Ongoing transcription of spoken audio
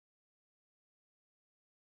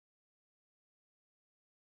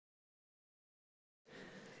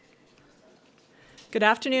Good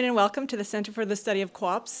afternoon and welcome to the Center for the Study of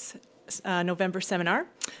Co-ops November seminar.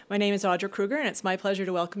 My name is Audra Kruger and it's my pleasure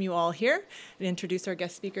to welcome you all here and introduce our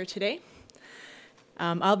guest speaker today.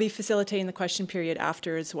 I'll be facilitating the question period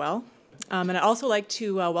after as well. And I'd also like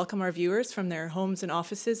to welcome our viewers from their homes and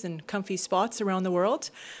offices and comfy spots around the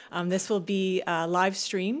world. This will be live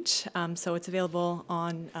streamed, so it's available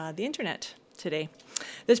on the internet today.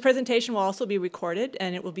 This presentation will also be recorded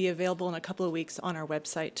and it will be available in a couple of weeks on our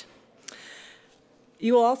website.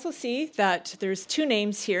 You will also see that there's two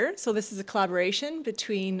names here. So this is a collaboration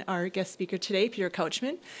between our guest speaker today, Peter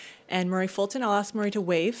Couchman, and Murray Fulton. I'll ask Murray to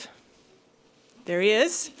wave. There he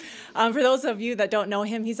is. For those of you that don't know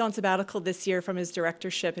him, he's on sabbatical this year from his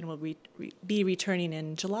directorship and will be returning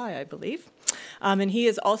in July, I believe. And he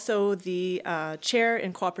is also the chair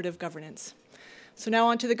in cooperative governance. So now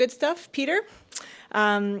on to the good stuff. Peter.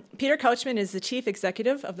 Peter Couchman is the chief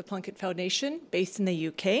executive of the Plunkett Foundation based in the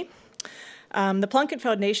UK. The Plunkett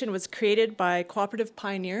Foundation was created by cooperative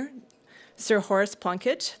pioneer Sir Horace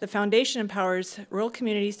Plunkett. The foundation empowers rural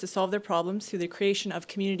communities to solve their problems through the creation of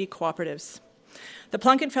community cooperatives. The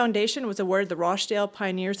Plunkett Foundation was awarded the Rochdale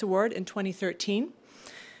Pioneers Award in 2013,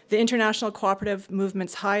 the international cooperative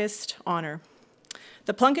movement's highest honor.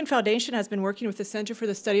 The Plunkett Foundation has been working with the Center for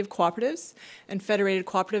the Study of Cooperatives and Federated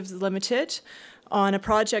Cooperatives Limited on a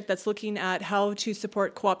project that's looking at how to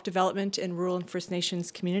support co-op development in rural and First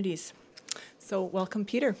Nations communities. So welcome,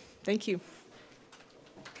 Peter. Thank you.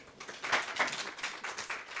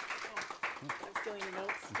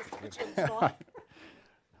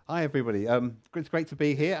 Hi, everybody. It's great to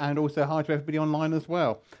be here, and also hi to everybody online as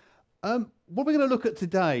well. What we're going to look at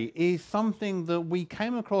today is something that we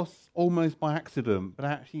came across almost by accident, but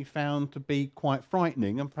actually found to be quite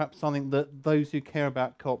frightening, and perhaps something that those who care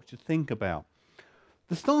about co-op should think about.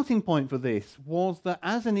 The starting point for this was that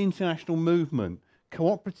as an international movement,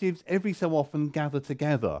 cooperatives every so often gather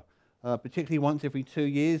together, particularly once every 2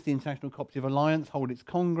 years. The International Cooperative Alliance hold its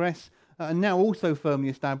Congress, and now also firmly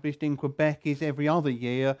established in Quebec is every other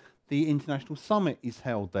year the International Summit is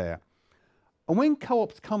held there. And when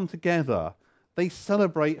co-ops come together, they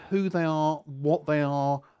celebrate who they are,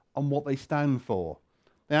 and what they stand for.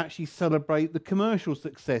 They actually celebrate the commercial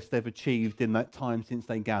success they've achieved in that time since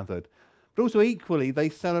they gathered. But also equally, they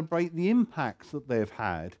celebrate the impacts that they've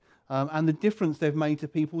had, and the difference they've made to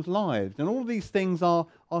people's lives. And all of these things are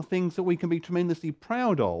things that we can be tremendously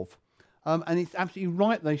proud of. And it's absolutely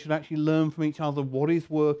right they should actually learn from each other what is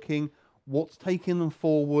working, what's taking them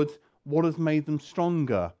forward, what has made them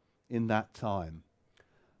stronger in that time.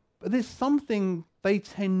 But there's something they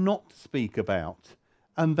tend not to speak about,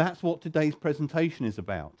 and that's what today's presentation is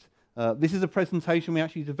about. This is a presentation we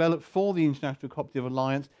actually developed for the International Cooperative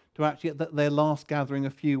Alliance to actually at their last gathering a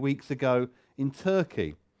few weeks ago in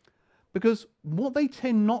Turkey. Because what they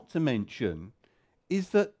tend not to mention is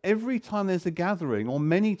that every time there's a gathering, or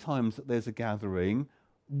many times that there's a gathering,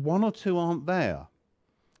 one or two aren't there.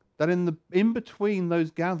 That in between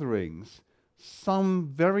those gatherings,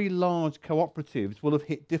 some very large cooperatives will have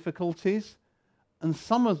hit difficulties, and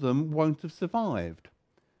some of them won't have survived.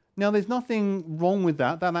 Now, there's nothing wrong with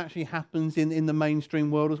that. That actually happens in the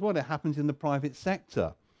mainstream world as well. It happens in the private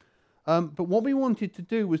sector. But what we wanted to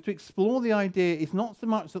do was to explore the idea. It's not so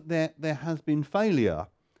much that there has been failure,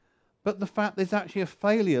 but the fact there's actually a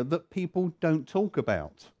failure that people don't talk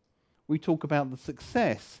about. We talk about the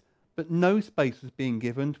success, but no space was being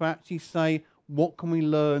given to actually say, what can we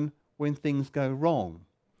learn when things go wrong?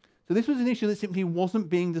 So this was an issue that simply wasn't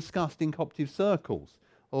being discussed in cooperative circles,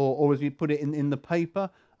 or as we put it in the paper,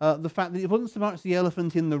 the fact that it wasn't so much the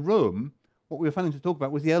elephant in the room. What we were failing to talk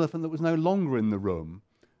about was the elephant that was no longer in the room.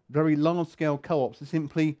 Very large-scale co-ops that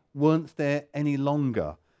simply weren't there any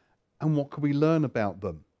longer. And what could we learn about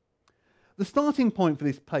them? The starting point for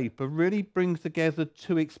this paper really brings together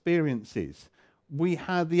two experiences. We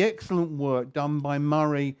had the excellent work done by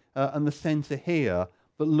Murray and the centre here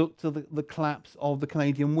that looked at the collapse of the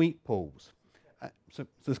Canadian wheat pools.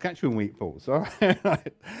 Saskatchewan wheat pools, all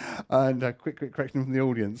right. And a quick correction from the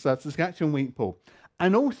audience. Saskatchewan wheat pool.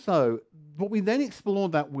 And also, what we then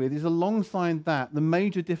explored that with is alongside that, the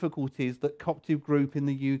major difficulties that cooperative group in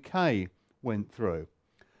the UK went through.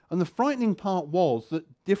 And the frightening part was that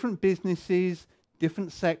different businesses,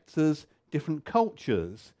 different sectors, different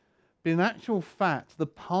cultures, but in actual fact, the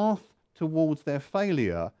path towards their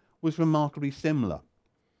failure was remarkably similar.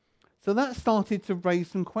 So that started to raise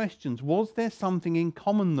some questions. Was there something in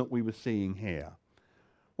common that we were seeing here?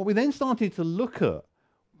 What we then started to look at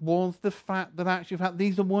was the fact that actually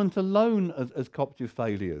these weren't alone as cooperative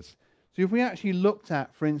failures. So if we actually looked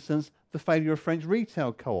at, for instance, the failure of French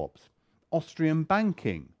retail co-ops, Austrian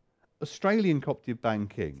banking, Australian cooperative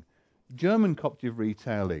banking, German cooperative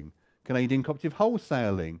retailing, Canadian cooperative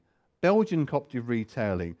wholesaling, Belgian cooperative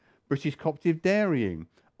retailing, British cooperative dairying,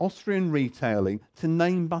 Austrian retailing, to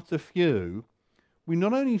name but a few, we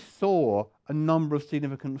not only saw a number of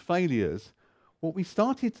significant failures, what we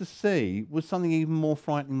started to see was something even more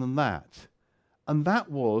frightening than that. And that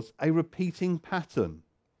was a repeating pattern.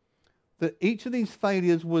 That each of these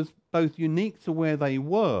failures was both unique to where they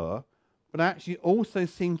were, but actually also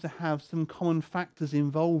seemed to have some common factors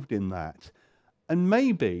involved in that. And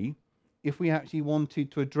maybe, if we actually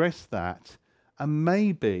wanted to address that, and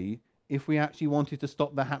maybe if we actually wanted to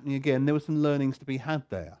stop that happening again, there were some learnings to be had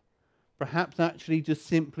there. Perhaps actually just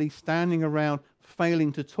simply standing around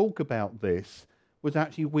failing to talk about this was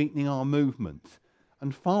actually weakening our movement.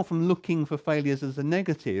 And far from looking for failures as a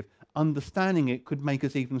negative, understanding it could make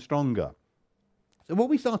us even stronger. So what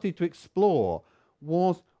we started to explore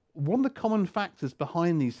was what are the common factors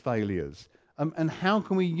behind these failures, and how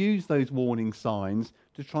can we use those warning signs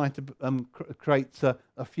to try to create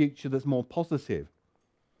a future that's more positive.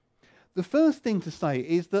 The first thing to say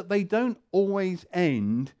is that they don't always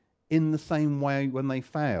end in the same way when they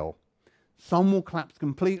fail. Some will collapse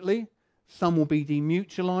completely, some will be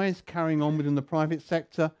demutualised, carrying on within the private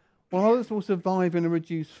sector, while others will survive in a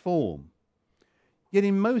reduced form. Yet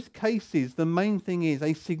in most cases, the main thing is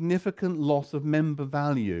a significant loss of member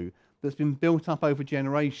value that's been built up over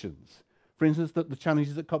generations. For instance, the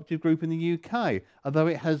challenges at Cooperative Group in the UK, although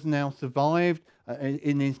it has now survived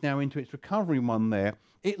and is now into its recovery one there,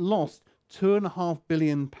 it lost £2.5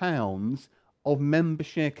 billion of member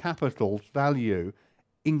share capital value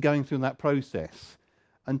in going through that process.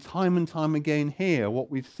 And time again here, what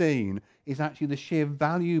we've seen is actually the sheer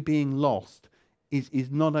value being lost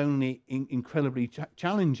is not only incredibly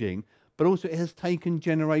challenging, but also it has taken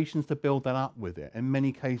generations to build that up with it. In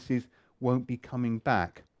many cases, won't be coming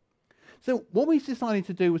back. So what we decided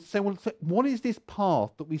to do was say, well, so what is this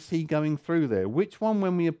path that we see going through there? Which one,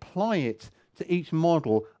 when we apply it to each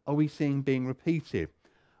model, are we seeing being repeated?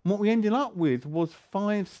 And what we ended up with was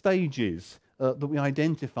 5 stages that we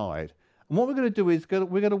identified. And what we're going to do is we're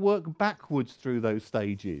going to work backwards through those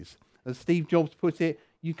stages. As Steve Jobs put it,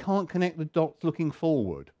 you can't connect the dots looking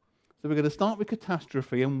forward. So we're going to start with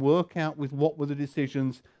catastrophe and work out with what were the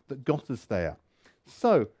decisions that got us there.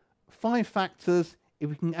 So 5 factors. If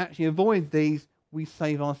we can actually avoid these, we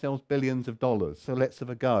save ourselves billions of dollars. So let's have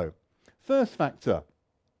a go. First factor,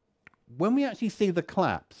 when we actually see the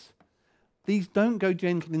collapse, these don't go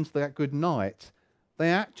gently into that good night. They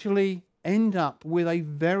actually end up with a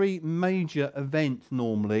very major event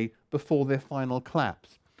normally before their final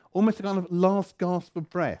collapse. Almost a kind of last gasp of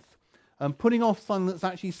breath. Putting off something that's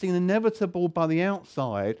actually seen inevitable by the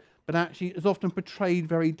outside, but actually is often portrayed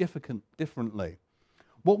very differently.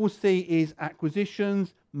 What we'll see is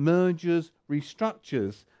acquisitions, mergers,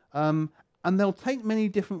 restructures, and they'll take many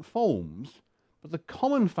different forms, but the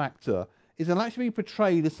common factor is they'll actually be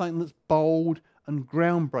portrayed as something that's bold and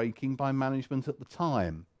groundbreaking by management at the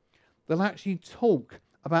time. They'll actually talk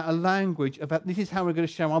about a language about this is how we're going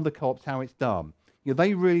to show other co-ops how it's done. You know,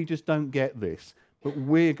 they really just don't get this, but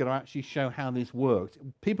we're going to actually show how this works.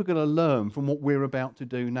 People are going to learn from what we're about to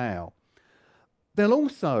do now. They'll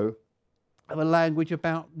also have a language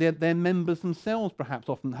about their members themselves perhaps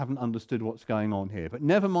often haven't understood what's going on here. But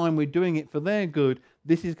never mind, we're doing it for their good.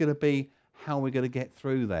 This is going to be how we're going to get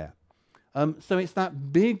through there. So it's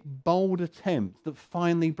that big, bold attempt that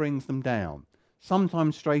finally brings them down.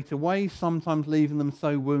 Sometimes straight away, sometimes leaving them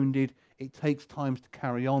so wounded, it takes time to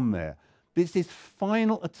carry on there. But it's this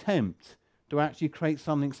final attempt to actually create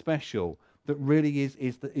something special that really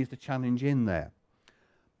is the challenge in there.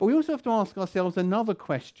 But we also have to ask ourselves another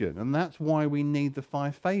question, and that's why we need the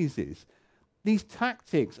 5 phases. These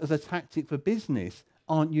tactics as a tactic for business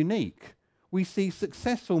aren't unique. We see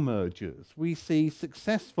successful mergers, we see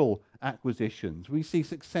successful acquisitions, we see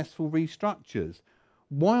successful restructures.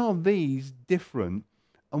 Why are these different,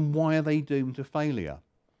 and why are they doomed to failure?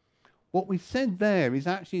 What we said there is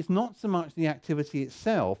actually it's not so much the activity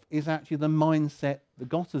itself, it's actually the mindset that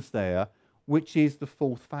got us there, which is the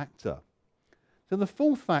 4th factor. So the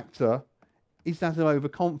 4th factor is that of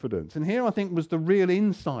overconfidence. And here I think was the real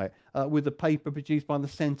insight with the paper produced by the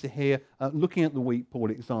centre here, looking at the wheat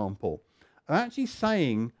pool example. Actually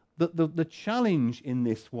saying that the challenge in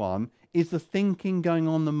this one is the thinking going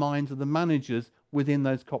on in the minds of the managers within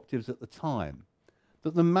those cooperatives at the time.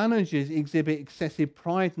 That the managers exhibit excessive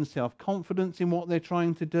pride and self-confidence in what they're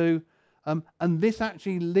trying to do, and this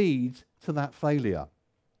actually leads to that failure.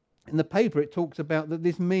 In the paper, it talks about that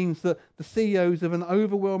this means that the CEOs have an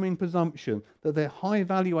overwhelming presumption that their high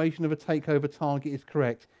valuation of a takeover target is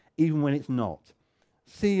correct, even when it's not.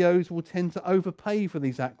 CEOs will tend to overpay for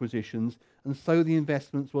these acquisitions, and so the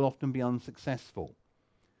investments will often be unsuccessful.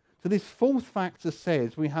 So this fourth factor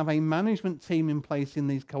says we have a management team in place in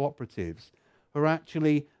these cooperatives who are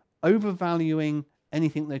actually overvaluing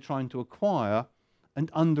anything they're trying to acquire and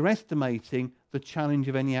underestimating the challenge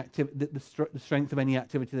of any activity, the strength of any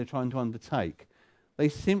activity they're trying to undertake. They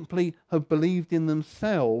simply have believed in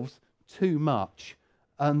themselves too much,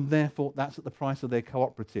 and therefore that's at the price of their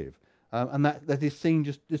cooperative. And that is seen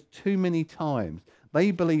just too many times.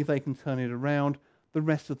 They believe they can turn it around, the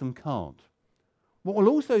rest of them can't. What we'll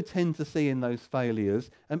also tend to see in those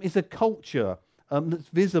failures is a culture that's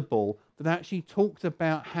visible that actually talks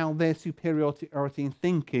about how their superiority in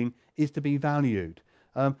thinking is to be valued.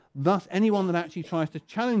 Thus, anyone that actually tries to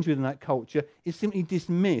challenge within that culture is simply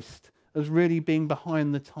dismissed as really being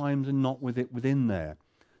behind the times and not within there.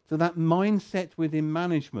 So that mindset within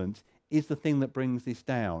management is the thing that brings this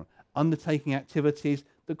down. Undertaking activities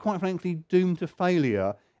that, quite frankly, doomed to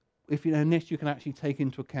failure unless you can actually take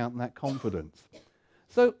into account that confidence.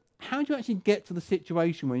 So how do you actually get to the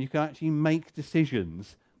situation where you can actually make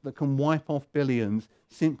decisions that can wipe off billions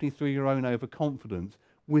simply through your own overconfidence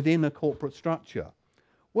within a corporate structure?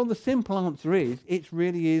 Well, the simple answer is it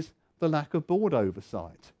really is the lack of board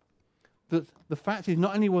oversight. The fact is,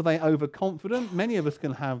 not only were they overconfident, many of us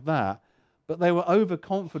can have that, but they were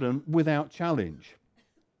overconfident without challenge.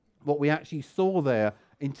 What we actually saw there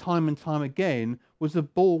in time and time again was a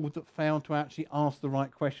board that failed to actually ask the right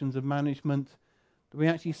questions of management. We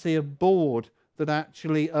actually see a board that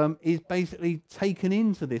actually is basically taken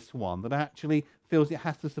into this one, that actually feels it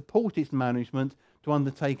has to support its management to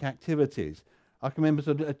undertake activities. I can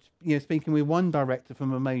remember speaking with one director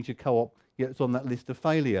from a major co-op that's on that list of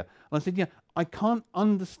failure. And I said, I can't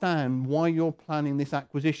understand why you're planning this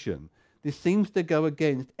acquisition. This seems to go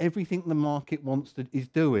against everything the market is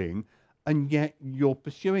doing, and yet you're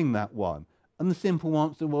pursuing that one. And the simple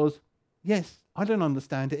answer was, yes, I don't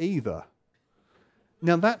understand it either.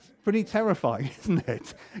 Now, that's pretty terrifying, isn't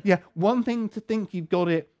it? One thing to think you've got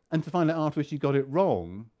it and to find out afterwards you got it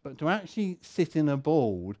wrong, but to actually sit in a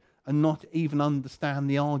board and not even understand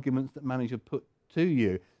the arguments that manager put to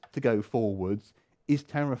you to go forwards is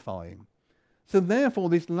terrifying. So therefore,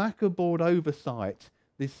 this lack of board oversight,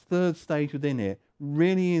 this third stage within it,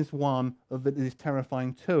 really is one that is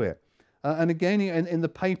terrifying to it. And again, in the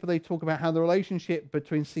paper, they talk about how the relationship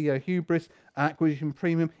between CEO hubris and acquisition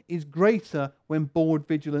premium is greater when board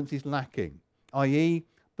vigilance is lacking, i.e.,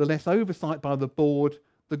 the less oversight by the board,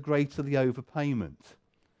 the greater the overpayment.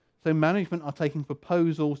 So management are taking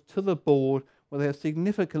proposals to the board where they have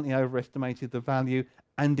significantly overestimated the value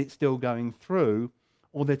and it's still going through,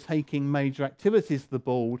 or they're taking major activities to the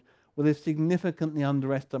board where they've significantly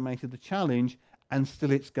underestimated the challenge and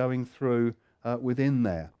still it's going through within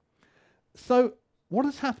there. So what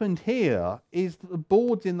has happened here is that the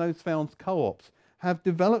boards in those failed co-ops have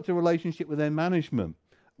developed a relationship with their management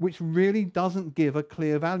which really doesn't give a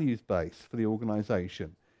clear values base for the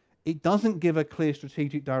organisation. It doesn't give a clear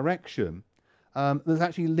strategic direction that's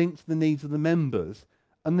actually linked to the needs of the members,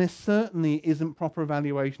 and there certainly isn't proper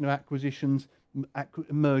evaluation of acquisitions,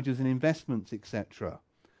 mergers and investments, etc.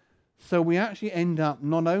 So we actually end up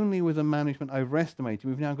not only with a management overestimating,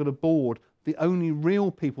 we've now got a board, the only real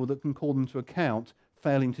people that can call them to account,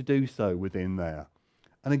 failing to do so within there.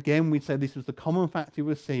 And again, we'd say this was the common factor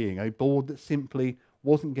we're seeing, a board that simply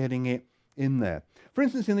wasn't getting it in there. For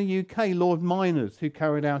instance, in the UK, Lord Miners, who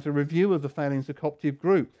carried out a review of the failings of Co-operative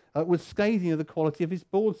Group, was scathing of the quality of his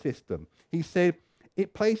board system. He said,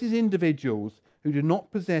 it places individuals who do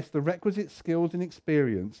not possess the requisite skills and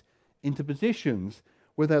experience into positions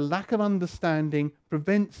where their lack of understanding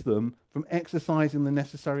prevents them from exercising the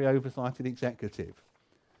necessary oversight of the executive.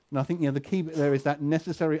 And I think the key bit there is that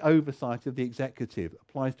necessary oversight of the executive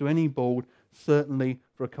applies to any board, certainly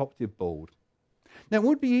for a cooperative board. Now, it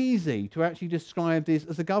would be easy to actually describe this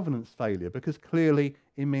as a governance failure, because clearly,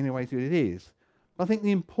 in many ways, it is. But I think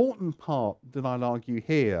the important part that I'll argue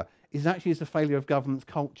here is actually it's a failure of governance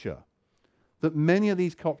culture. That many of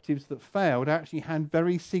these cooperatives that failed actually had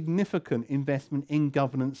very significant investment in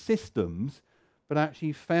governance systems, but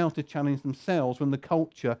actually failed to challenge themselves when the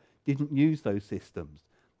culture didn't use those systems.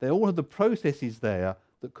 They all had the processes there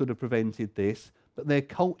that could have prevented this, but their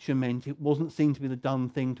culture meant it wasn't seen to be the done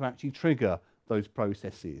thing to actually trigger those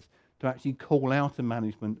processes, to actually call out a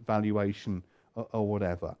management valuation or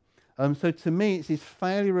whatever. So to me, it's this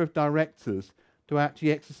failure of directors to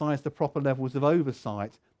actually exercise the proper levels of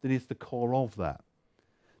oversight that is the core of that.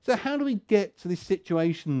 So how do we get to this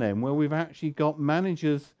situation then, where we've actually got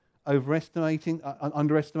managers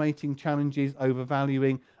underestimating challenges,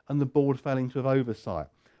 overvaluing, and the board failing to have oversight?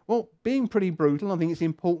 Well, being pretty brutal, I think it's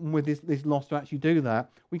important with this loss to actually do that.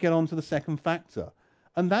 We get on to the second factor,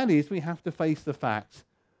 and that is we have to face the fact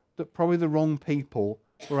that probably the wrong people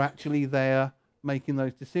were actually there making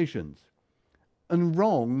those decisions. And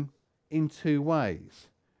wrong in two ways.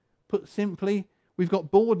 Put simply, we've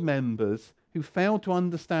got board members who failed to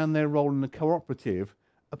understand their role in the cooperative,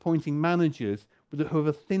 appointing managers who have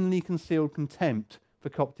a thinly concealed contempt for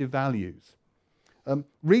cooperative values.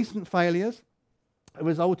 Recent failures have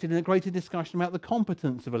resulted in a greater discussion about the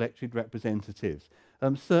competence of elected representatives.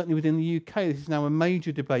 Certainly within the UK, this is now a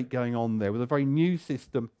major debate going on there, with a very new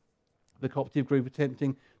system, the cooperative group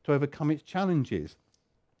attempting to overcome its challenges.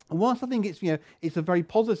 And whilst I think it's a very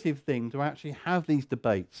positive thing to actually have these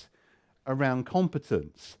debates around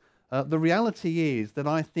competence, the reality is that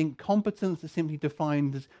I think competence that's simply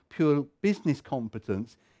defined as pure business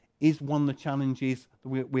competence is one of the challenges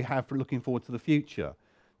that we have for looking forward to the future.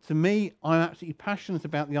 To me, I'm absolutely passionate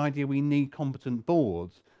about the idea we need competent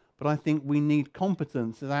boards, but I think we need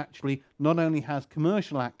competence that actually not only has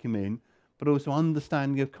commercial acumen, but also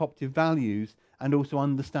understanding of cooperative values and also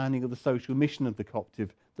understanding of the social mission of the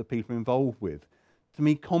cooperative that people are involved with. To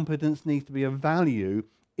me, competence needs to be a value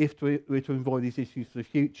if we're to avoid these issues for the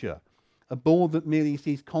future. A board that merely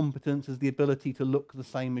sees competence as the ability to look the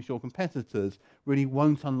same as your competitors really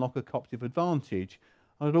won't unlock a cooperative advantage.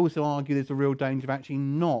 I would also argue there's a real danger of actually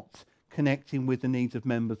not connecting with the needs of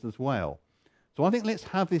members as well. So I think let's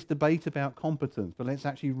have this debate about competence, but let's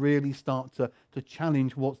actually really start to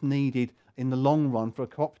challenge what's needed in the long run for a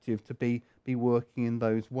cooperative to be working in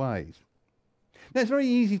those ways. Now, it's very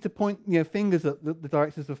easy to point fingers at the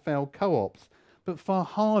directors of failed co-ops, but far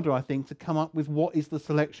harder, I think, to come up with what is the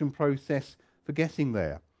selection process for getting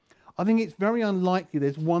there. I think it's very unlikely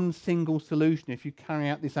there's one single solution. If you carry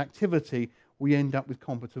out this activity, we end up with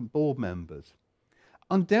competent board members.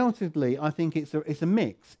 Undoubtedly, I think it's a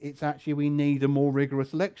mix. It's actually we need a more rigorous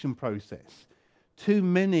selection process. Too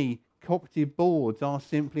many cooperative boards are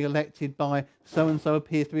simply elected by so-and-so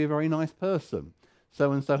appears to be a very nice person.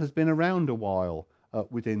 So-and-so has been around a while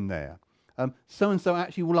within there. So-and-so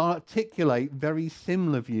actually will articulate very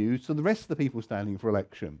similar views to the rest of the people standing for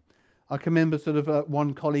election. I can remember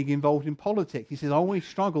one colleague involved in politics. He says, I always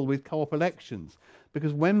struggle with co-op elections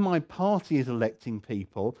because when my party is electing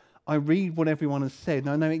people, I read what everyone has said and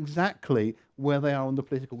I know exactly where they are on the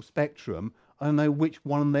political spectrum. I know which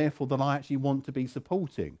one, therefore, that I actually want to be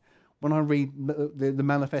supporting. When I read the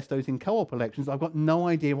manifestos in co-op elections, I've got no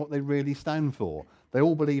idea what they really stand for. They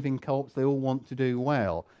all believe in co-ops, they all want to do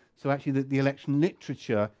well. So actually the election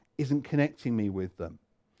literature isn't connecting me with them.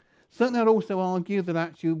 Certainly I'd also argue that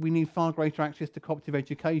actually we need far greater access to cooperative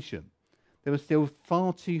education. There are still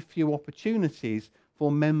far too few opportunities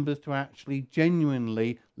for members to actually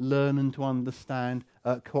genuinely learn and to understand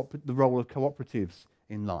the role of cooperatives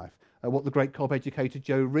in life. What the great co-op educator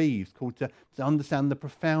Joe Reeves called to understand the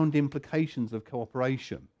profound implications of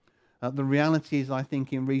cooperation. The reality is, I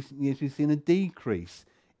think, in recent years we've seen a decrease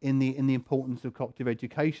in the importance of cooperative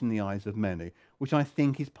education in the eyes of many, which I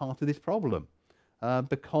think is part of this problem.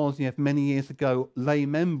 Because many years ago, lay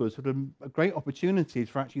members had great opportunities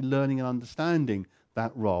for actually learning and understanding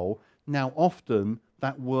that role. Now, often,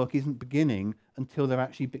 that work isn't beginning until they've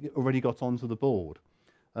actually already got onto the board.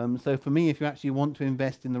 So for me, if you actually want to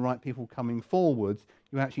invest in the right people coming forwards,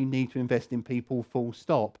 you actually need to invest in people full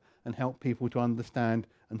stop and help people to understand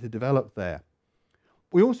and to develop there.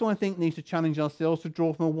 We also, I think, need to challenge ourselves to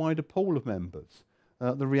draw from a wider pool of members.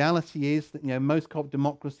 The reality is that most co-op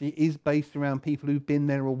democracy is based around people who've been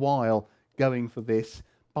there a while going for this.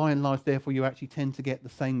 By and large, therefore, you actually tend to get the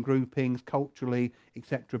same groupings culturally,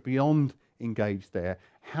 etc., beyond engaged there.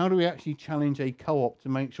 How do we actually challenge a co-op to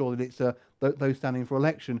make sure that it's those standing for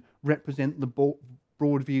election represent the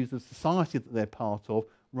broad views of society that they're part of,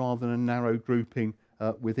 rather than a narrow grouping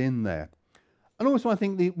within there? And also, I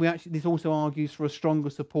think this also argues for a stronger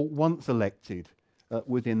support once elected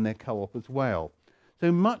within their co-op as well.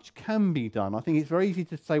 So much can be done. I think it's very easy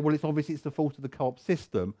to say, well, it's the fault of the co-op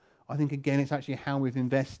system. I think, again, it's actually how we've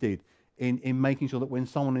invested in making sure that when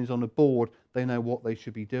someone is on a board, they know what they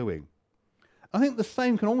should be doing. I think the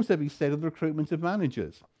same can also be said of the recruitment of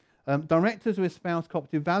managers. Directors who espouse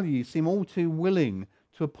cooperative values seem all too willing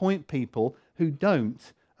to appoint people who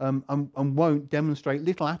don't and won't demonstrate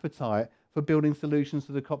little appetite for building solutions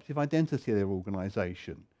to the cooperative identity of their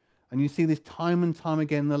organisation. And you see this time and time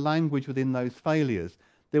again in the language within those failures.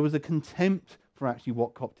 There was a contempt for actually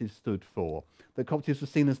what cooperatives stood for, that cooperatives were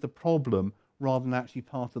seen as the problem rather than actually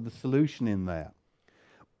part of the solution in there.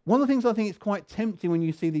 One of the things I think is quite tempting when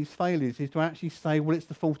you see these failures is to actually say, well, it's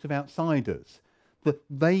the fault of outsiders, that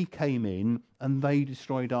they came in and they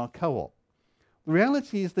destroyed our co-op. The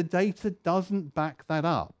reality is the data doesn't back that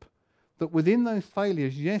up. That within those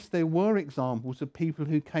failures, yes, there were examples of people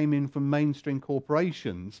who came in from mainstream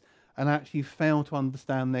corporations and actually failed to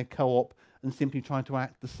understand their co-op and simply tried to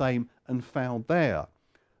act the same and failed there.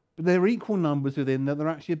 But there are equal numbers within that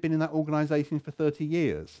actually have been in that organisation for 30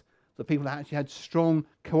 years. So people that actually had strong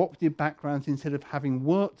cooperative backgrounds instead of having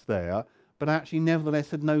worked there, but actually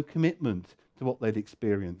nevertheless had no commitment to what they'd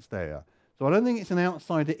experienced there. So I don't think it's an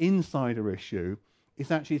outsider-insider issue.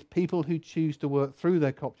 It's people who choose to work through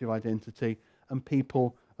their cooperative identity and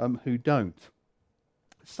people who don't.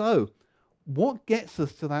 So what gets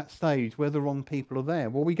us to that stage where the wrong people are there?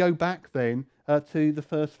 Well, we go back then to the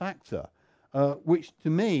first factor, which to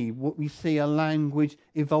me, what we see a language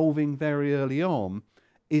evolving very early on,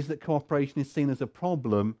 is that cooperation is seen as a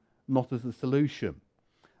problem, not as a solution.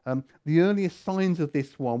 The earliest signs of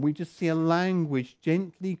this one, we just see a language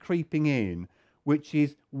gently creeping in, which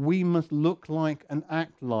is we must look like and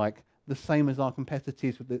act like the same as our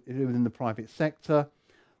competitors within the private sector,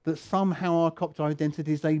 that somehow our cooperative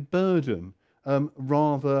identity is a burden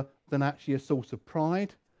rather than actually a source of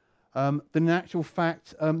pride. That in actual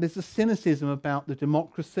fact, there's a cynicism about the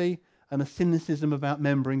democracy and a cynicism about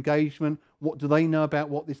member engagement. What do they know about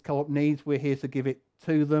what this co-op needs? We're here to give it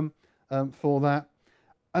to them for that.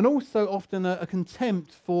 And also often a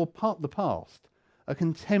contempt for the past, a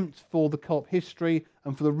contempt for the co-op history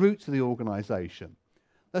and for the roots of the organisation.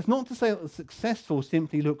 That's not to say that the successful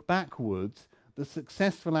simply look backwards. The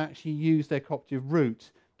successful actually use their cooperative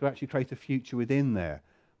roots to actually create a future within there.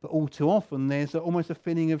 But all too often there's almost a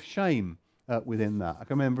feeling of shame within that. I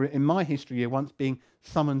can remember in my history once being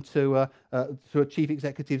summoned to a chief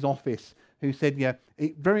executive's office who said,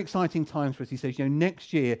 very exciting times for us. He says,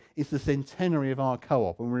 next year is the centenary of our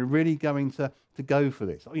co-op and we're really going to go for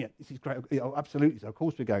this. Oh yeah, this is great. Oh, absolutely, so of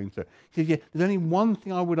course we're going to. He says, there's only one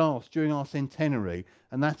thing I would ask during our centenary,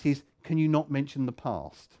 and that is, can you not mention the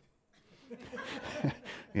past?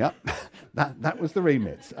 Yeah, that was the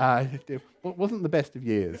remit. It wasn't the best of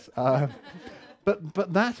years.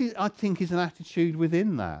 But that is, I think, is an attitude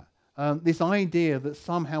within that. This idea that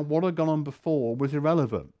somehow what had gone on before was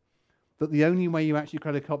irrelevant. That the only way you actually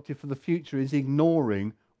create a cooperative for the future is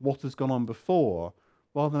ignoring what has gone on before,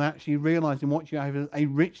 rather than actually realising what you have as a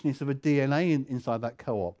richness of a DNA inside that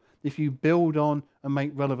co-op. If you build on and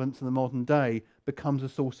make relevant to the modern day, becomes a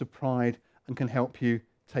source of pride and can help you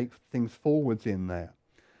take things forwards in there.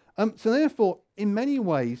 So therefore, in many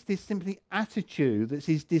ways, this simply attitude that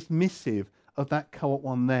is dismissive of that co-op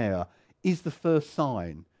one there is the first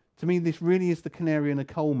sign. To me, this really is the canary in a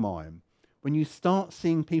coal mine. When you start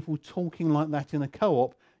seeing people talking like that in a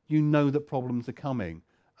co-op, you know that problems are coming,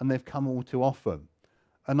 and they've come all too often.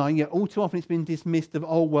 And all too often it's been dismissed of,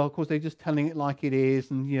 oh, well, of course, they're just telling it like it is,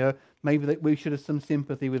 and maybe that we should have some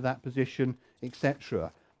sympathy with that position,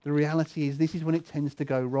 etc. The reality is this is when it tends to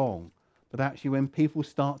go wrong. But actually when people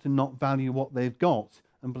start to not value what they've got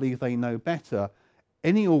and believe they know better,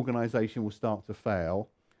 any organisation will start to fail.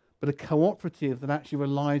 But a cooperative that actually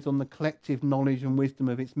relies on the collective knowledge and wisdom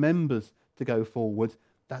of its members to go forward,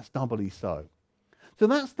 that's doubly so. So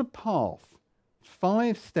that's the path.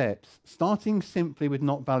 5 steps, starting simply with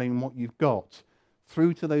not valuing what you've got,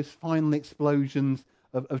 through to those final explosions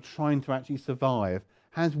of trying to actually survive,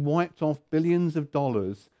 has wiped off billions of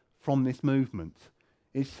dollars from this movement.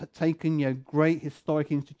 It's taken great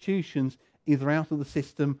historic institutions either out of the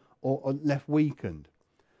system or left weakened.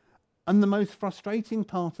 And the most frustrating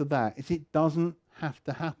part of that is it doesn't have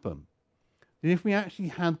to happen. And if we actually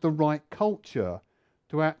had the right culture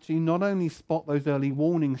to actually not only spot those early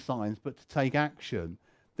warning signs, but to take action,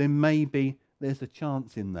 then maybe there's a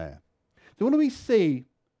chance in there. So what do we see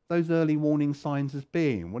those early warning signs as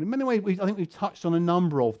being? Well, in many ways, I think we've touched on a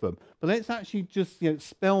number of them, but let's actually just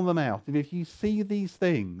spell them out. And if you see these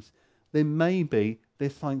things, then maybe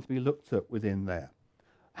there's something to be looked at within there.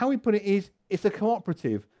 How we put it is, it's a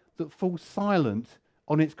cooperative that falls silent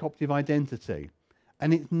on its cooperative identity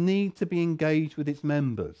and its need to be engaged with its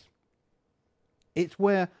members. It's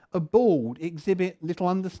where a board exhibit little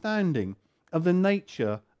understanding of the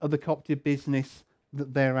nature of the cooperative business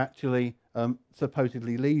that they're actually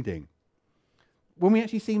supposedly leading. When we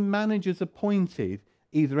actually see managers appointed,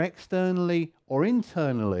 either externally or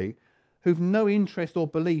internally, who've no interest or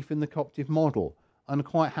belief in the cooperative model and are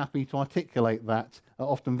quite happy to articulate that,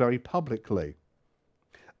 often very publicly.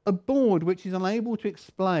 A board which is unable to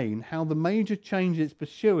explain how the major change it's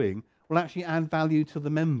pursuing will actually add value to the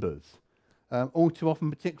members. All too often,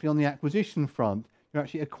 particularly on the acquisition front, you're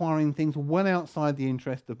actually acquiring things well outside the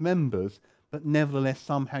interest of members, but nevertheless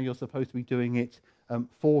somehow you're supposed to be doing it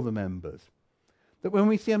for the members. That when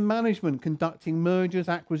we see a management conducting mergers,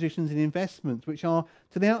 acquisitions and investments which are,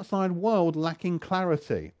 to the outside world, lacking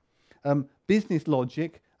clarity, business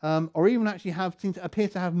logic, or even actually appear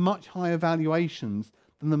to have much higher valuations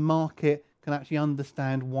than the market can actually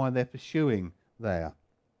understand why they're pursuing there.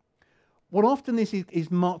 What often this is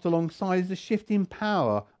marked alongside is a shift in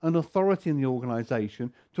power and authority in the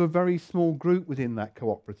organisation to a very small group within that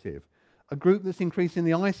cooperative, a group that's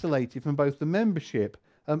increasingly isolated from both the membership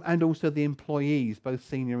and also the employees, both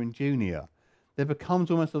senior and junior. There becomes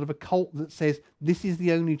almost sort of a cult that says this is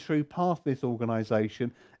the only true path for this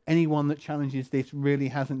organisation. Anyone that challenges this really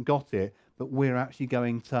hasn't got it, but we're actually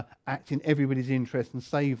going to act in everybody's interest and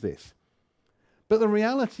save this. But the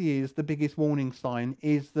reality is, the biggest warning sign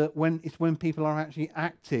is that when people are actually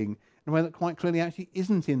acting in a way that quite clearly actually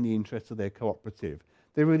isn't in the interest of their cooperative.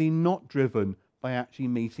 They're really not driven by actually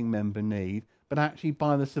meeting member need, but actually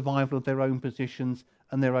by the survival of their own positions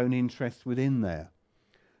and their own interests within there.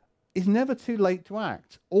 It's never too late to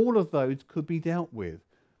act. All of those could be dealt with.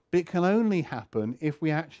 But it can only happen if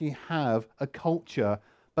we actually have a culture,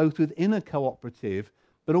 both within a cooperative,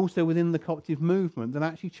 but also within the cooperative movement, that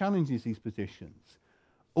actually challenges these positions.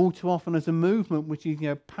 All too often, as a movement which is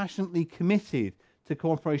passionately committed to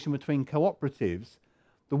cooperation between cooperatives,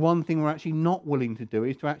 the one thing we're actually not willing to do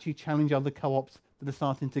is to actually challenge other co-ops that are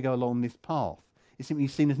starting to go along this path. It's simply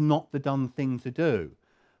seen as not the done thing to do.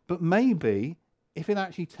 But maybe, if it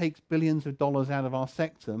actually takes billions of dollars out of our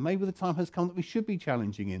sector, maybe the time has come that we should be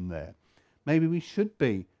challenging in there. Maybe we should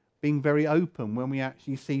be being very open when we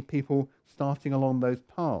actually see people starting along those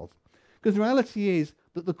paths. Because the reality is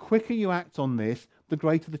that the quicker you act on this, the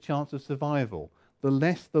greater the chance of survival, the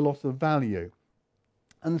less the loss of value.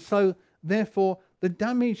 And so, therefore, the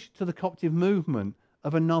damage to the cooperative movement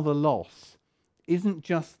of another loss isn't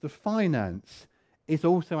just the finance, it's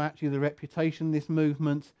also actually the reputation of this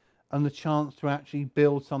movement and the chance to actually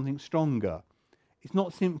build something stronger. It's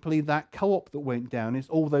not simply that co-op that went down, it's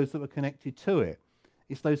all those that were connected to it.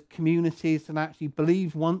 It's those communities that actually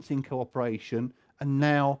believed once in cooperation and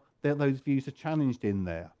now those views are challenged in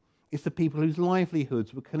there. It's the people whose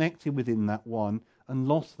livelihoods were connected within that one and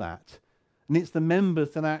lost that. And it's the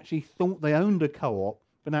members that actually thought they owned a co-op,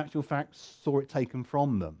 but in actual fact saw it taken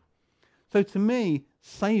from them. So to me,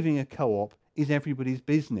 saving a co-op is everybody's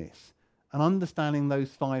business. And understanding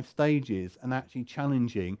those 5 stages and actually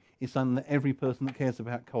challenging is something that every person that cares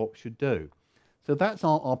about co-op should do. So that's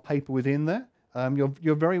our paper within there.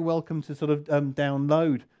 You're very welcome to sort of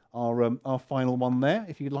download our final one there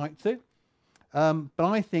if you'd like to. But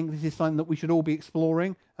I think this is something that we should all be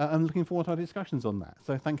exploring and looking forward to our discussions on that.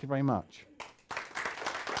 So thank you very much. So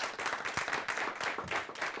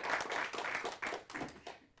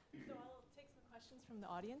I'll take some questions from the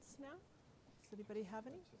audience now. Does anybody have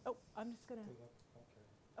any? Oh, I'm just going to...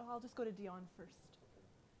 Oh, I'll just go to Dion first.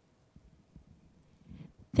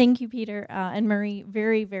 Thank you, Peter and Marie.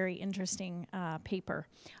 Very, very interesting paper.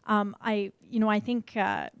 I think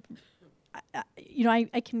I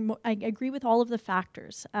agree with all of the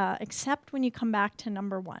factors, except when you come back to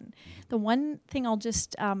number 1. The one thing I'll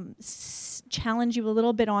just challenge you a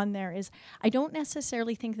little bit on there is I don't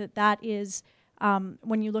necessarily think that is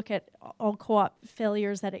when you look at all co-op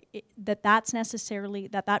failures that's necessarily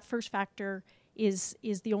that first factor is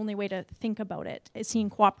the only way to think about it, seeing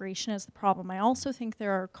cooperation as the problem. I also think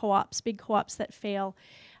there are co-ops, big co-ops that fail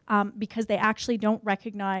because they actually don't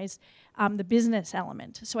recognize the business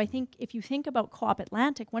element. So I think if you think about Co-op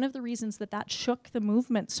Atlantic, one of the reasons that shook the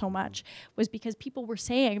movement so much was because people were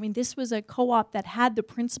saying, I mean, this was a co-op that had the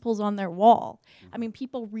principles on their wall. I mean,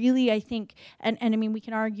 people really, I think, and I mean, we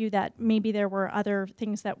can argue that maybe there were other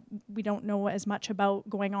things that we don't know as much about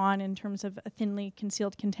going on in terms of a thinly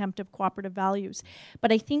concealed contempt of cooperative values.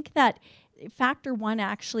 But I think that factor 1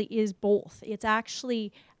 actually is both. It's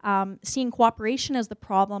actually seeing cooperation as the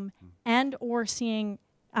problem and or seeing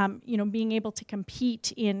being able to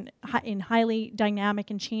compete in highly dynamic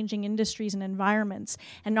and changing industries and environments,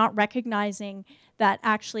 and not recognizing that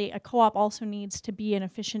actually a co-op also needs to be an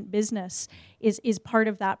efficient business is part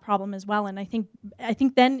of that problem as well. And I think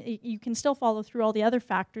then you can still follow through all the other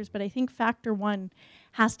factors, but I think factor 1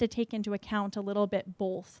 has to take into account a little bit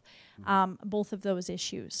both of those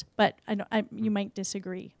issues. But you might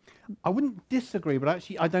disagree. I wouldn't disagree, but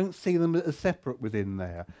actually I don't see them as separate within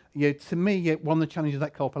there. To me, one of the challenges of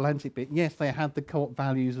that Co-op Atlantic bit, yes, they had the co-op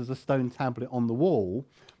values as a stone tablet on the wall,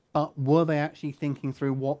 but were they actually thinking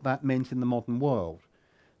through what that meant in the modern world?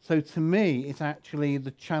 So to me, it's actually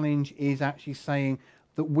the challenge is actually saying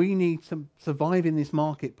that we need to survive in this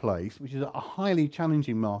marketplace, which is a highly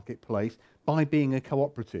challenging marketplace, by being a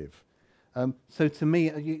cooperative. So to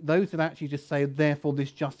me, those that actually just say, therefore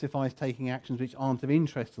this justifies taking actions which aren't of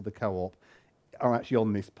interest to the co-op are actually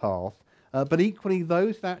on this path. But equally,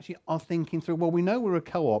 those that actually are thinking through, well, we know we're a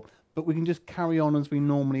co-op, but we can just carry on as we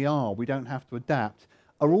normally are. We don't have to adapt,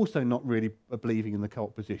 are also not really believing in the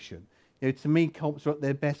co-op position. You know, to me, co-ops are at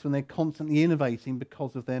their best when they're constantly innovating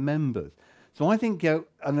because of their members. So I think, and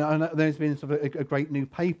I know there's been sort of a great new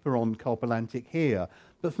paper on Co-op Atlantic here,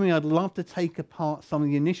 but for me, I'd love to take apart some of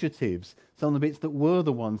the initiatives, some of the bits that were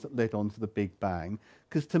the ones that led on to the Big Bang,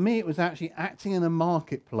 because to me, it was actually acting in a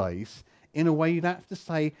marketplace in a way you'd have to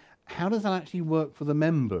say, how does that actually work for the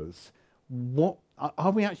members?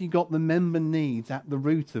 Have we actually got the member needs at the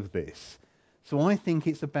root of this? So I think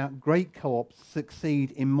it's about great co-ops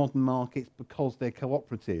succeed in modern markets because they're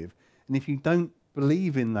cooperative. And if you don't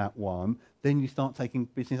believe in that one, then you start taking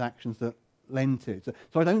business actions that lend to it.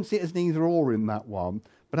 So I don't see it as an either or in that one.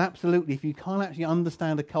 But absolutely, if you can't actually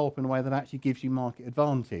understand a co-op in a way that actually gives you market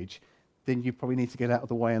advantage, then you probably need to get out of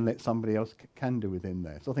the way and let somebody else can do within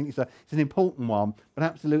there. So I think it's an important one, but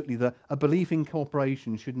absolutely a belief in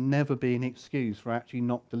cooperation should never be an excuse for actually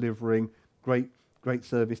not delivering great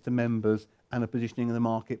service to members and a positioning in the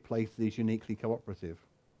marketplace that is uniquely cooperative.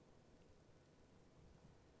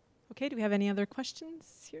 Okay, do we have any other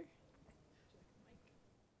questions here?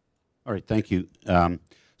 All right, thank you.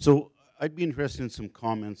 So I'd be interested in some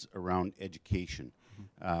comments around education,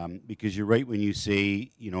 because you're right when you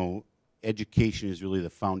say, education is really the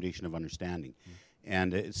foundation of understanding.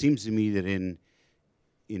 And it seems to me that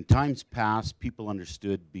in times past, people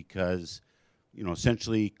understood because,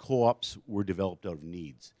 essentially co-ops were developed out of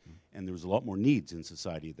needs. And there was a lot more needs in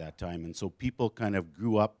society at that time. And so people kind of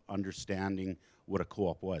grew up understanding what a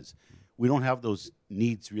co-op was. We don't have those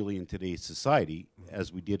needs really in today's society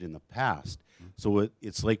as we did in the past. So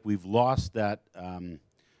it's like we've lost that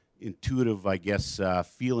intuitive, I guess,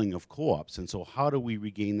 feeling of co-ops. And so how do we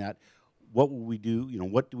regain that? What will we do?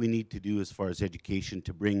 What do we need to do as far as education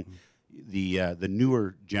to bring the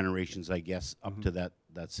newer generations, I guess, up to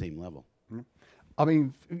that same level? I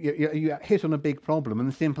mean, you hit on a big problem, and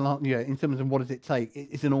the simple answer, in terms of what does it take,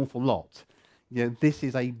 it's an awful lot. This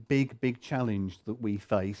is a big challenge that we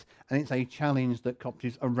face, and it's a challenge that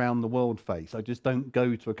cooperatives around the world face. I just don't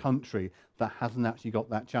go to a country that hasn't actually got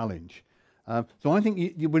that challenge. So I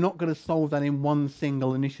think we're not going to solve that in one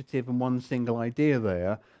single initiative and one single idea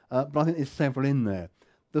there, but I think there's several in there.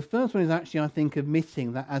 The first one is actually, I think,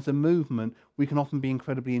 admitting that as a movement, we can often be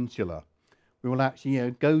incredibly insular. We will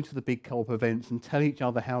actually go to the big co-op events and tell each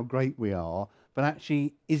other how great we are, but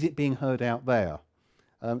actually, is it being heard out there?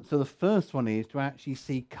 So the first one is to actually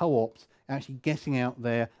see co-ops actually getting out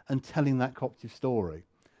there and telling that cooperative story.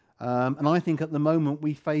 And I think at the moment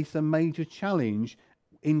we face a major challenge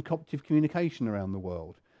in cooperative communication around the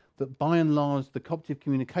world. That by and large, the cooperative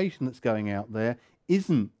communication that's going out there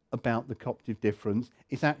isn't about the cooperative difference,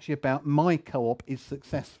 it's actually about my co-op is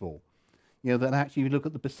successful. That actually, if you look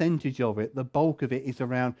at the percentage of it, the bulk of it is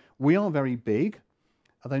around, we are very big,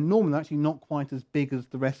 although normally actually not quite as big as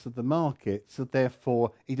the rest of the market, so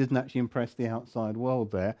therefore it doesn't actually impress the outside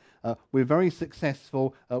world there. We're very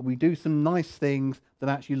successful, we do some nice things that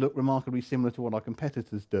actually look remarkably similar to what our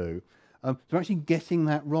competitors do. So actually getting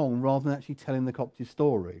that wrong rather than actually telling the cooperative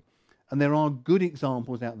story. And there are good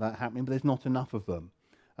examples out of that happening, but there's not enough of them.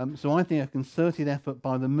 So I think a concerted effort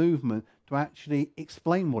by the movement to actually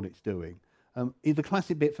explain what it's doing. The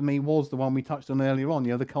classic bit for me was the one we touched on earlier on,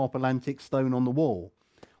 the Co-op Atlantic stone on the wall.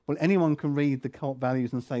 Well, anyone can read the co-op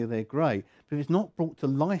values and say they're great, but if it's not brought to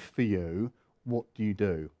life for you, what do you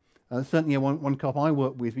do? Certainly, one co-op I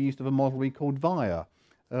worked with, we used to have a model we called VIA,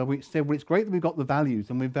 which said, well, it's great that we've got the values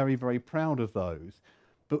and we're very, very proud of those.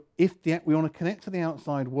 But if we want to connect to the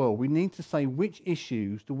outside world, we need to say which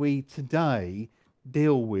issues do we today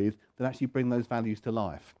deal with that actually bring those values to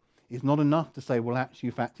life. It's not enough to say, well, actually,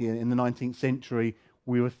 in fact, in the 19th century,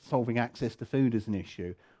 we were solving access to food as an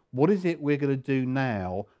issue. What is it we're going to do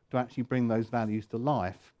now to actually bring those values to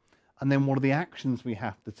life? And then what are the actions we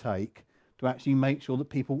have to take to actually make sure that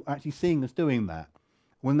people are actually seeing us doing that?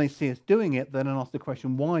 When they see us doing it, then ask the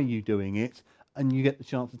question, why are you doing it? And you get the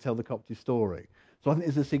chance to tell the cooperative story. So I think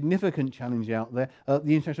there's a significant challenge out there.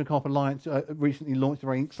 The International Co-op Alliance recently launched a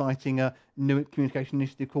very exciting new communication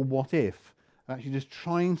initiative called What If? Actually just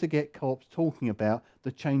trying to get co-ops talking about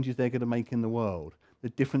the changes they're going to make in the world, the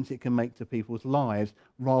difference it can make to people's lives,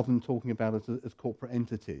 rather than talking about it as corporate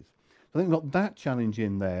entities. So I think we've got that challenge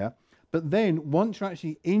in there. But then, once you're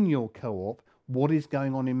actually in your co-op, what is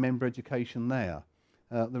going on in member education there?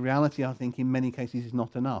 The reality, I think, in many cases is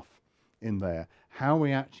not enough in there. How are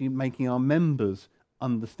we actually making our members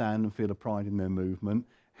understand and feel a pride in their movement?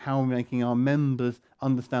 how we're making our members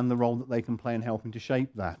understand the role that they can play in helping to shape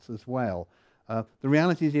that as well. The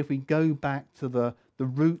reality is if we go back to the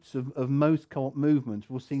roots of most co-op movements,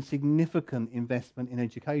 we'll see significant investment in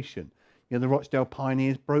education. You know, the Rochdale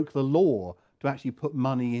Pioneers broke the law to actually put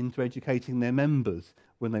money into educating their members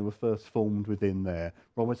when they were first formed within there.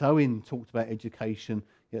 Robert Owen talked about education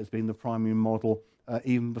as being the primary model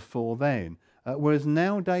even before then. Whereas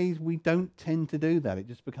nowadays we don't tend to do that. It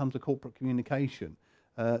just becomes a corporate communication.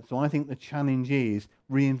 So I think the challenge is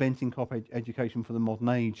reinventing co-op education for the modern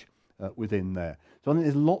age within there. So I think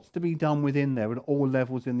there's lots to be done within there at all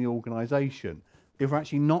levels in the organisation. If we're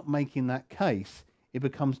actually not making that case, it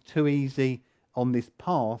becomes too easy on this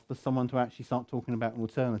path for someone to actually start talking about an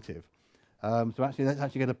alternative. So actually, let's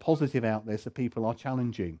actually get a positive out there so people are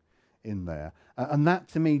challenging in there. And that,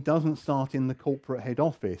 to me, doesn't start in the corporate head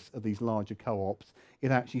office of these larger co-ops. It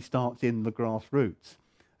actually starts in the grassroots.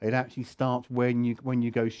 It actually starts when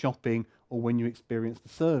you go shopping or when you experience the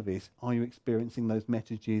service. Are you experiencing those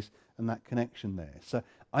messages and that connection there? So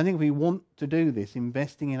I think if we want to do this,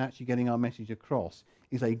 investing in actually getting our message across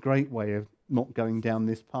is a great way of not going down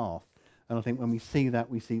this path. And I think when we see that,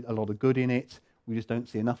 we see a lot of good in it. We just don't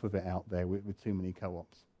see enough of it out there with too many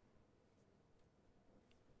co-ops.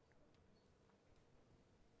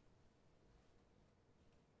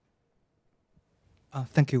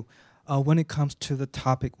 Thank you. When it comes to the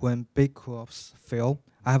topic when big co-ops fail,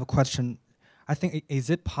 I have a question. I think, is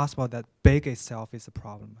it possible that big itself is a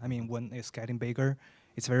problem? I mean, when it's getting bigger,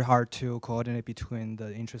 it's very hard to coordinate between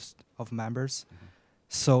the interests of members. Mm-hmm.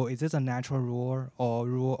 So is this a natural rule,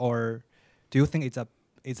 or do you think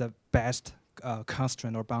it's a best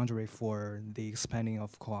constraint or boundary for the expanding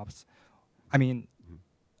of co-ops? I mean,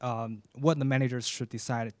 what the managers should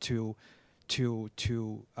decide to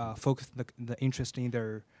focus the interest in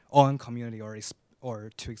their own community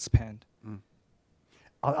or to expand.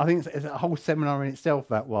 I think it's a whole seminar in itself,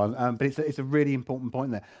 that one, but it's a really important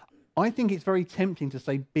point there. I think it's very tempting to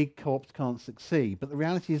say big co-ops can't succeed, but the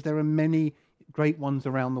reality is there are many great ones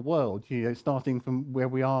around the world, you know, starting from where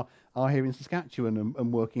we are here in Saskatchewan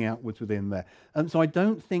and working outwards within there. So I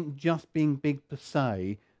don't think just being big per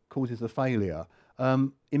se causes a failure.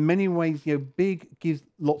 In many ways, you know, big gives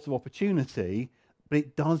lots of opportunity, but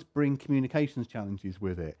it does bring communications challenges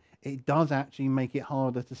with it. It does actually make it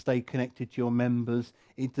harder to stay connected to your members.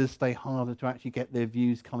 It does stay harder to actually get their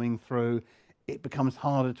views coming through. It becomes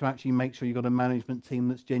harder to actually make sure you've got a management team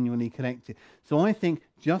that's genuinely connected. So I think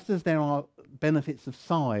just as there are benefits of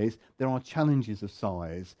size, there are challenges of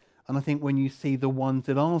size. And I think when you see the ones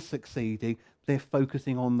that are succeeding, they're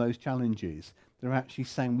focusing on those challenges. They're actually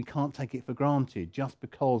saying we can't take it for granted just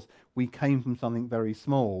because we came from something very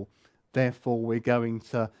small. Therefore, we're going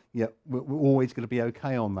to, we're always going to be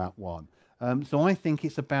okay on that one. So I think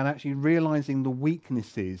it's about actually realizing the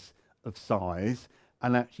weaknesses of size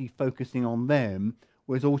and actually focusing on them,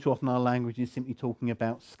 whereas all too often our language is simply talking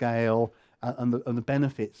about scale and the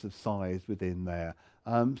benefits of size within there.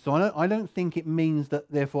 So I don't think it means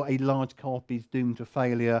that, therefore, a large co-op is doomed to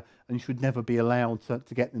failure and should never be allowed to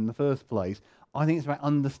get in the first place. I think it's about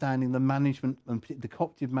understanding the management and the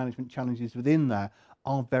cooperative management challenges within that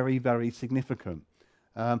are very, very significant.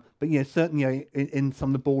 But yeah, certainly in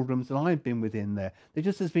some of the boardrooms that I've been within there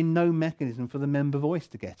just has been no mechanism for the member voice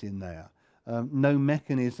to get in there. No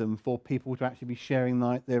mechanism for people to actually be sharing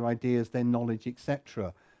their ideas, their knowledge,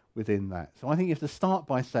 etc. within that. So I think you have to start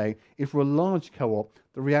by saying, if we're a large co-op,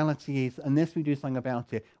 the reality is, unless we do something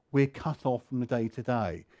about it, we're cut off from the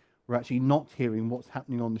day-to-day. We're actually not hearing what's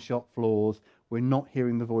happening on the shop floors. We're not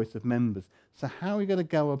hearing the voice of members. So how are we going to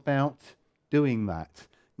go about doing that?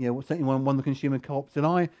 You know, certainly one of the consumer co-ops that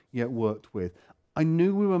I worked with, I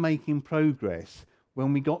knew we were making progress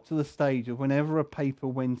when we got to the stage of whenever a paper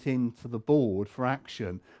went into the board for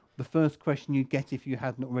action, the first question you'd get if you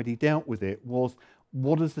hadn't already dealt with it was,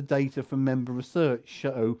 what does the data from member research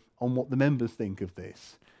show on what the members think of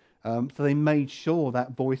this? So they made sure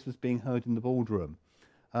that voice was being heard in the boardroom.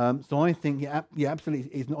 So I think, absolutely,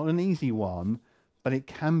 it's not an easy one, but it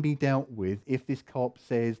can be dealt with if this co-op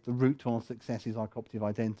says the route to our success is our cooperative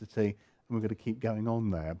identity, and we're going to keep going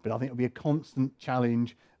on there. But I think it'll be a constant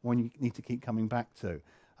challenge, one you need to keep coming back to.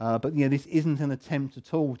 But this isn't an attempt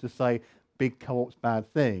at all to say big co-op's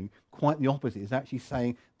bad thing. Quite the opposite. It's actually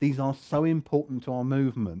saying these are so important to our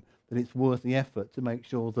movement that it's worth the effort to make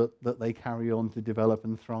sure that they carry on to develop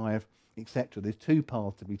and thrive, etc. There's two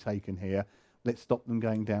paths to be taken here. Let's stop them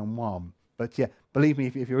going down one. But yeah, believe me,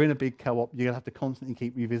 if you're in a big co-op, you're going to have to constantly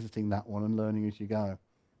keep revisiting that one and learning as you go. Any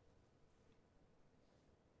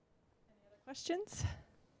other questions?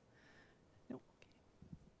 No.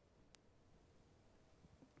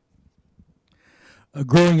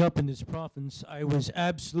 Growing up in this province, I was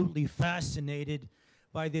absolutely fascinated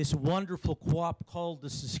by this wonderful co-op called the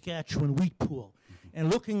Saskatchewan Wheat Pool. And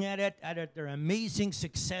looking at their amazing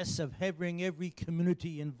success of having every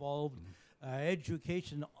community involved,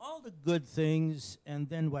 education, all the good things, and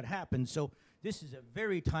then what happened. So this is a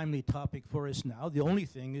very timely topic for us now. The only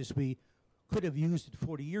thing is we could have used it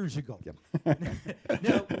 40 years ago. Yep.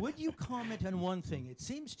 Now, would you comment on one thing? It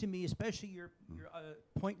seems to me, especially your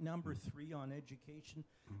point number 3 on education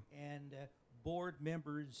and board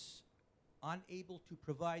members unable to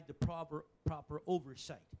provide the proper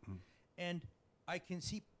oversight. And I can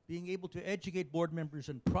see being able to educate board members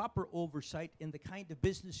on proper oversight in the kind of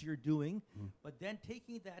business you're doing, but then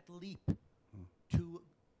taking that leap to,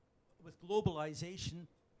 with globalization,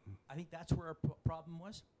 I think that's where our problem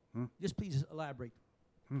was. Just please elaborate.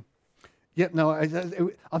 Yep, no, I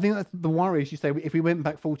think that's the worry, as you say, if we went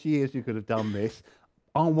back 40 years, we could have done this.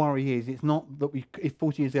 Our worry is, it's not that if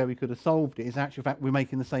 40 years ago we could have solved it, it's actually the fact we're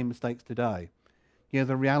making the same mistakes today. You know,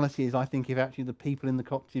 the reality is, I think if actually the people in the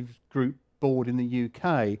cooperative group board in the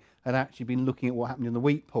UK had actually been looking at what happened in the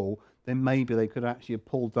wheat pool, then maybe they could actually have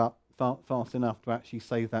pulled up fast enough to actually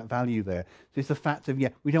save that value there. So it's a fact of,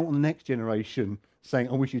 we don't want the next generation saying,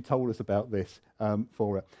 I wish you told us about this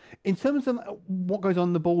for it. In terms of what goes on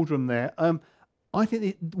in the boardroom there, I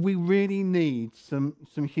think we really need some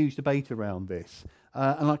huge debate around this.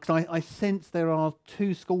 And I sense there are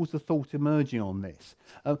 2 schools of thought emerging on this.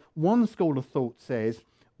 One school of thought says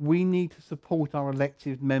we need to support our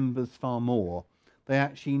elected members far more. They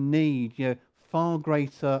actually need far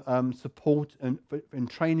greater support and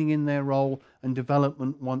training in their role and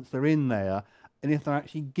development once they're in there. And if they're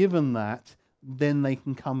actually given that, then they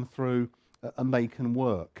can come through and they can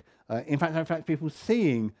work. In fact, people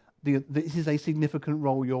seeing this is a significant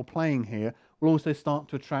role you're playing here will also start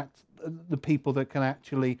to attract the people that can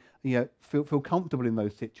actually feel comfortable in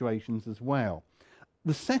those situations as well.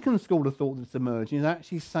 The second school of thought that's emerging is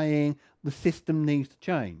actually saying the system needs to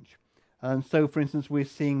change. And so, for instance, we're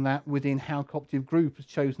seeing that within how Cooperative Group has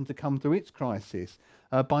chosen to come through its crisis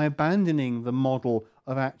by abandoning the model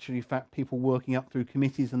of actually, in fact, people working up through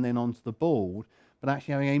committees and then onto the board, but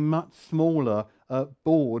actually having a much smaller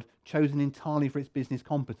board chosen entirely for its business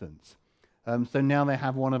competence. So now they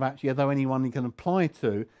have one of actually, although anyone can apply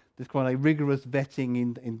to, there's quite a rigorous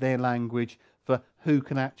vetting in their language for who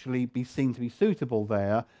can actually be seen to be suitable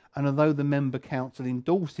there. And although the member council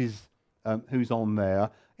endorses who's on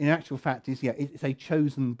there, in actual fact, it's a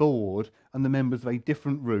chosen board and the members of a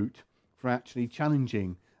different route for actually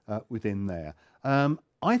challenging within there.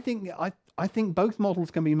 I think both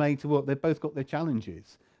models can be made to work. They've both got their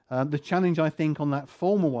challenges. The challenge, I think, on that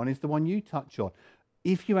former one is the one you touch on.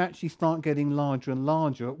 If you actually start getting larger and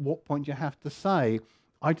larger, at what point do you have to say,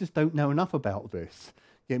 I just don't know enough about this?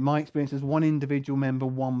 My experience is one individual member,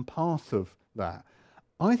 one part of that.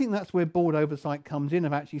 I think that's where board oversight comes in,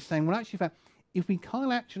 of actually saying, well, actually, if we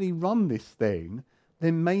can't actually run this thing,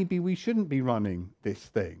 then maybe we shouldn't be running this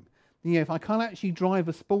thing. If I can't actually drive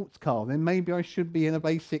a sports car, then maybe I should be in a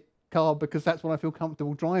basic car because that's what I feel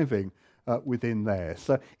comfortable driving within there.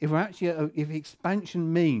 So if we're actually, if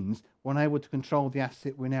expansion means we're unable to control the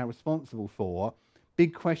asset we're now responsible for,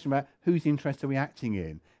 big question about whose interest are we acting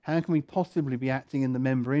in? How can we possibly be acting in the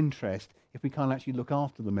member interest if we can't actually look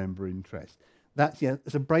after the member interest? That's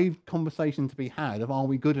it's a brave conversation to be had of, are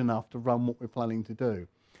we good enough to run what we're planning to do?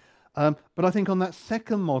 But I think on that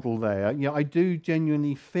second model there, I do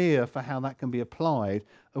genuinely fear for how that can be applied,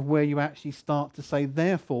 of where you actually start to say,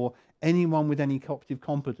 therefore, anyone with any cooperative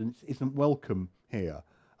competence isn't welcome here.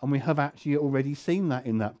 And we have actually already seen that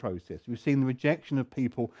in that process. We've seen the rejection of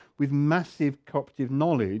people with massive cooperative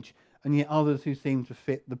knowledge, and yet others who seem to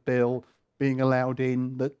fit the bill being allowed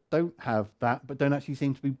in that don't have that, but don't actually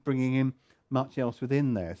seem to be bringing in much else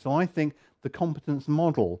within there. So I think the competence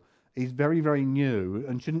model is very, very new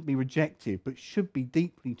and shouldn't be rejected, but should be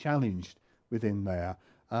deeply challenged within there.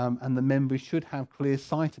 And the members should have clear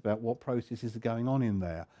sight about what processes are going on in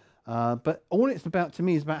there. But all it's about, to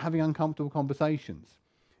me, is about having uncomfortable conversations.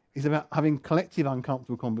 It's about having collective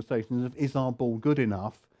uncomfortable conversations of, is our board good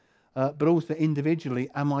enough? But also individually,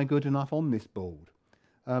 am I good enough on this board?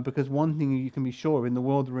 Because one thing you can be sure of in the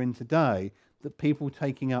world we're in today, that people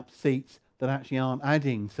taking up seats that actually aren't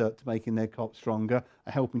adding to making their COP stronger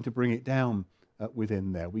are helping to bring it down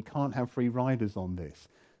within there. We can't have free riders on this.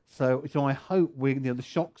 So I hope the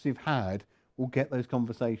shocks we've had will get those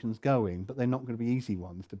conversations going, but they're not going to be easy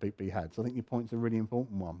ones to be had. So I think your point's a really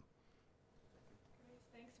important one.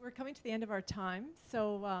 Thanks. We're coming to the end of our time.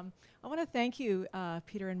 So I want to thank you,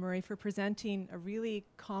 Peter and Murray, for presenting a really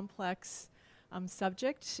complex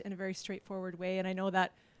subject in a very straightforward way. And I know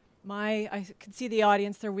that I could see the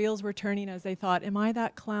audience, their wheels were turning as they thought, am I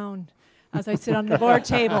that clown? As I sit on the board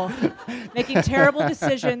table, making terrible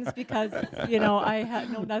decisions because, I had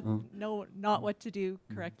not what to do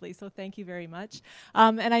correctly. So thank you very much.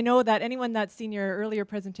 And I know that anyone that's seen your earlier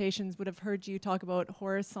presentations would have heard you talk about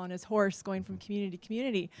Horace on his horse going from community to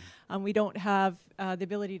community. We don't have the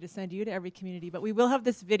ability to send you to every community, but we will have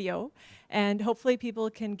this video, and hopefully people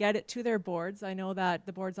can get it to their boards. I know that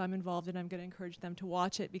the boards I'm involved in, I'm going to encourage them to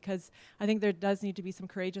watch it because I think there does need to be some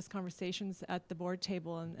courageous conversations at the board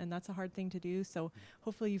table, and that's a hard thing to do. So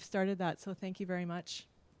hopefully you've started that. So thank you very much.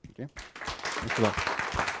 Okay. Thanks a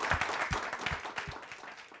lot.